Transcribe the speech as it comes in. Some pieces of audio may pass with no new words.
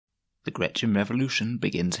The Gretchin revolution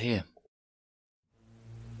begins here.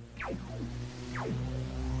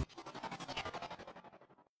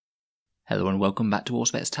 Hello and welcome back to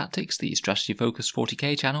Auspex Tactics, the strategy focused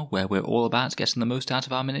 40k channel where we're all about getting the most out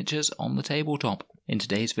of our miniatures on the tabletop. In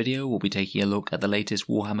today's video we'll be taking a look at the latest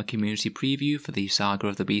Warhammer community preview for the Saga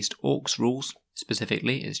of the Beast Orcs rules.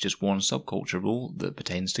 Specifically, it's just one subculture rule that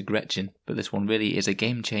pertains to Gretchin, but this one really is a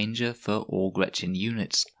game changer for all Gretchin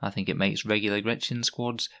units. I think it makes regular Gretchin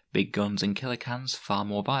squads, big guns and killer cans far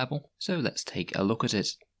more viable, so let's take a look at it.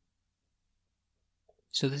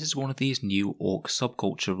 So this is one of these new Orc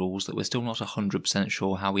subculture rules that we're still not 100%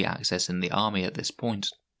 sure how we access in the army at this point.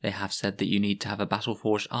 They have said that you need to have a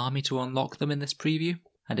Battleforged army to unlock them in this preview,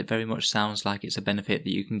 and it very much sounds like it's a benefit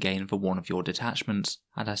that you can gain for one of your detachments,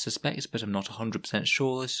 and I suspect, but I'm not 100%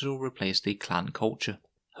 sure, this will replace the clan culture.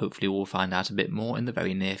 Hopefully we'll find out a bit more in the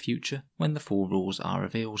very near future, when the full rules are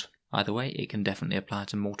revealed. Either way, it can definitely apply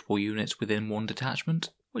to multiple units within one detachment,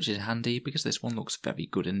 which is handy because this one looks very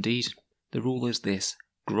good indeed. The rule is this: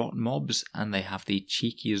 grot mobs, and they have the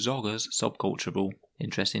cheeky zoggers subculture rule.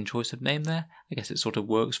 Interesting choice of name there. I guess it sort of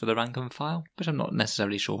works for the rank and file, but I'm not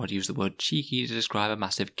necessarily sure I'd use the word cheeky to describe a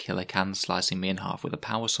massive killer can slicing me in half with a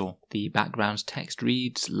power saw. The background's text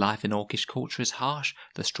reads, "Life in Orcish culture is harsh,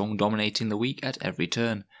 the strong dominating the weak at every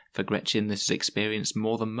turn. For Gretchin this is experienced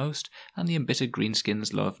more than most, and the embittered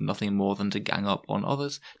greenskins love nothing more than to gang up on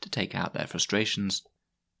others to take out their frustrations."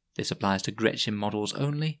 This applies to Gretchin models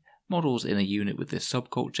only. Models in a unit with this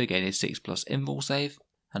subculture gain a 6+ invul save,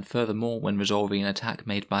 and furthermore, when resolving an attack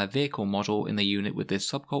made by a vehicle model in the unit with this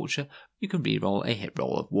subculture, you can reroll a hit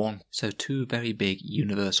roll of 1. So two very big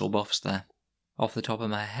universal buffs there. Off the top of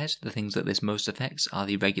my head, the things that this most affects are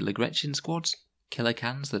the regular Gretchin squads, killer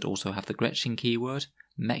cans that also have the Gretchin keyword,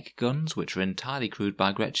 mech guns which are entirely crewed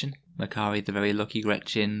by Gretchin, Makari the very lucky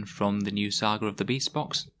Gretchin from the new Saga of the Beast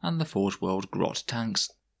box, and the Forge World grot tanks.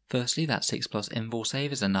 Firstly, that 6+ invul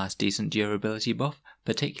save is a nice decent durability buff,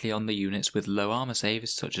 particularly on the units with low armor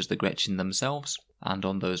saves such as the Gretchin themselves, and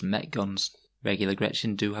on those mech guns. Regular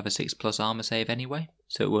Gretchin do have a 6+ armor save anyway,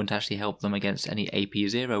 so it won't actually help them against any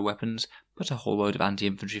AP0 weapons, but a whole load of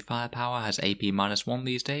anti-infantry firepower has AP-1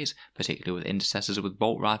 these days, particularly with intercessors with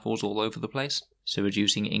bolt rifles all over the place, so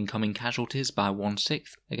reducing incoming casualties by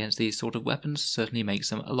 1/6 against these sort of weapons certainly makes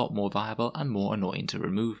them a lot more viable and more annoying to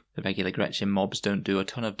remove. The regular Gretchin mobs don't do a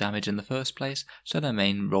ton of damage in the first place, so their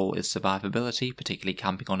main role is survivability, particularly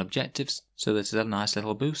camping on objectives, so this is a nice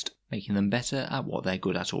little boost, making them better at what they're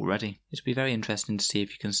good at already. It'll be very interesting to see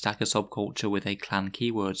if you can stack a subculture with a clan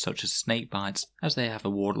keyword such as snake bites, as they have a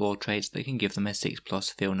warlord trait that can give them a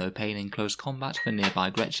 6+ feel no pain in close combat for nearby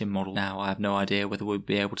Gretchin model. Now I have no idea whether we'll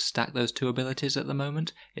be able to stack those two abilities at the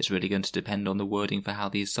moment. It's really going to depend on the wording for how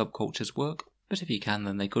these subcultures work, but if you can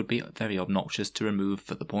then they could be very obnoxious to remove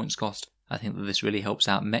for the points cost. I think that this really helps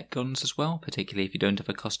out mech guns as well, particularly if you don't have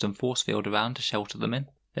a custom force field around to shelter them in.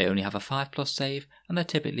 They only have a 5+ save, and they're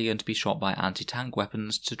typically going to be shot by anti-tank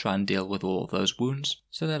weapons to try and deal with all of those wounds,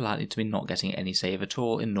 so they're likely to be not getting any save at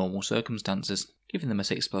all in normal circumstances. Giving them a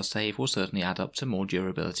 6+ save will certainly add up to more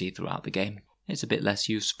durability throughout the game. It's a bit less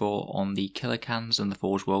useful on the killer cans and the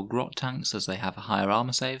Forge World grot tanks as they have higher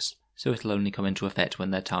armor saves, so it'll only come into effect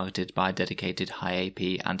when they're targeted by dedicated high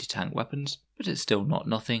AP anti-tank weapons, but it's still not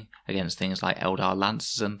nothing against things like Eldar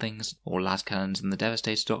Lancers and things, or las cannons in the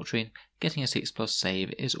Devastator Doctrine. Getting a 6+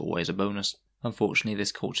 save is always a bonus. Unfortunately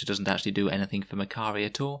this culture doesn't actually do anything for Makari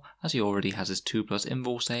at all, as he already has his 2+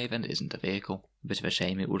 invul save and isn't a vehicle. A bit of a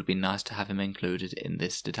shame, it would have been nice to have him included in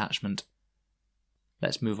this detachment.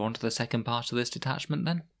 Let's move on to the second part of this detachment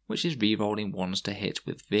then, which is rerolling 1s to hit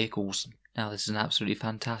with vehicles. Now this is an absolutely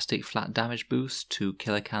fantastic flat damage boost to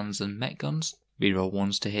killer cans and mech guns. Reroll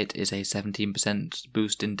 1s to hit is a 17%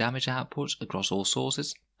 boost in damage output across all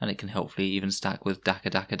sources, and it can hopefully even stack with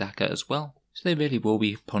Daka as well, so they really will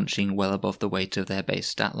be punching well above the weight of their base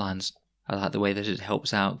stat lines. I like the way that it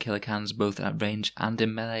helps out killer cans both at range and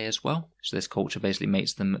in melee as well, so this culture basically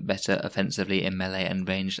makes them better offensively in melee and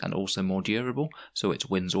ranged and also more durable, so it's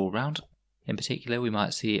wins all round. In particular we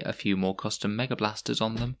might see a few more custom Mega Blasters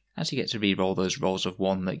on them, as you get to reroll those rolls of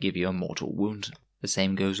 1 that give you a mortal wound. The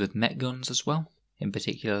same goes with mech guns as well. In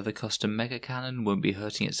particular, the custom Mega Cannon won't be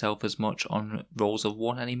hurting itself as much on rolls of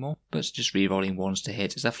 1 anymore, but just rerolling 1s to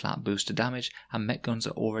hit is a flat boost to damage, and mech guns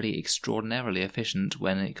are already extraordinarily efficient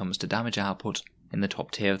when it comes to damage output. In the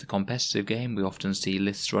top tier of the competitive game, we often see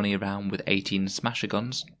lists running around with 18 Smasher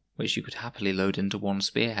guns, which you could happily load into one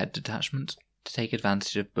Spearhead detachment, to take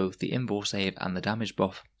advantage of both the invul save and the damage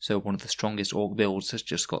buff, so one of the strongest Orc builds has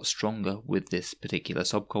just got stronger with this particular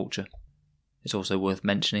subculture. It's also worth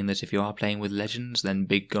mentioning that if you are playing with legends, then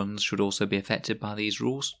big guns should also be affected by these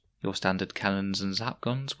rules. Your standard cannons and zap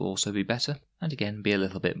guns will also be better, and again be a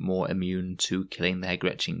little bit more immune to killing their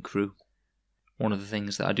Gretchin crew. One of the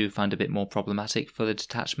things that I do find a bit more problematic for the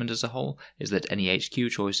detachment as a whole is that any HQ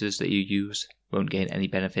choices that you use won't gain any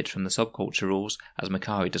benefit from the subculture rules, as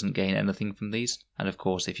Makari doesn't gain anything from these, and of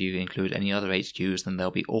course if you include any other HQs then they'll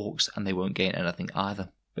be orcs and they won't gain anything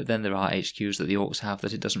either. But then there are HQs that the orcs have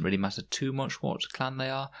that it doesn't really matter too much what clan they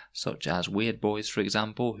are, such as Weird Boys for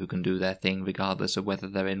example, who can do their thing regardless of whether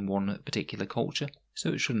they're in one particular culture,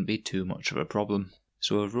 so it shouldn't be too much of a problem.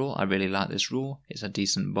 So overall, I really like this rule. It's a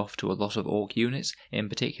decent buff to a lot of orc units, in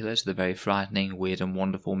particular to the very frightening, weird and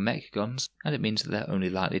wonderful mech guns, and it means that they're only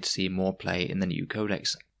likely to see more play in the new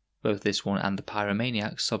codex. Both this one and the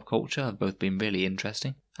Pyromaniac subculture have both been really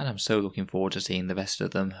interesting, and I'm so looking forward to seeing the rest of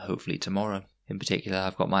them, hopefully tomorrow. In particular,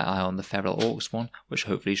 I've got my eye on the Feral Orcs one, which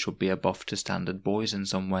hopefully should be a buff to standard boys in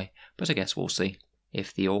some way, but I guess we'll see.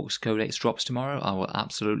 If the Orcs Codex drops tomorrow, I will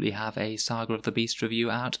absolutely have a Saga of the Beast review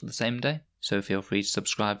out the same day, so feel free to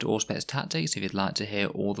subscribe to Auspex Tactics if you'd like to hear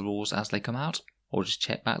all the rules as they come out, or just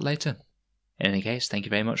check back later. In any case, thank you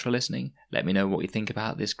very much for listening. Let me know what you think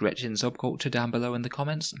about this Gretchin subculture down below in the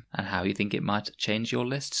comments, and how you think it might change your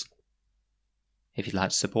lists. If you'd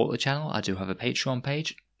like to support the channel, I do have a Patreon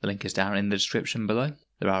page. The link is down in the description below.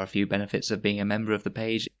 There are a few benefits of being a member of the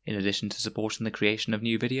page, in addition to supporting the creation of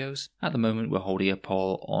new videos. At the moment we're holding a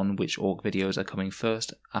poll on which orc videos are coming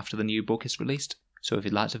first after the new book is released, so if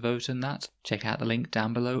you'd like to vote on that, check out the link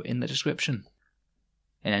down below in the description.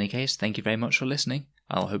 In any case, thank you very much for listening.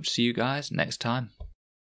 I'll hope to see you guys next time.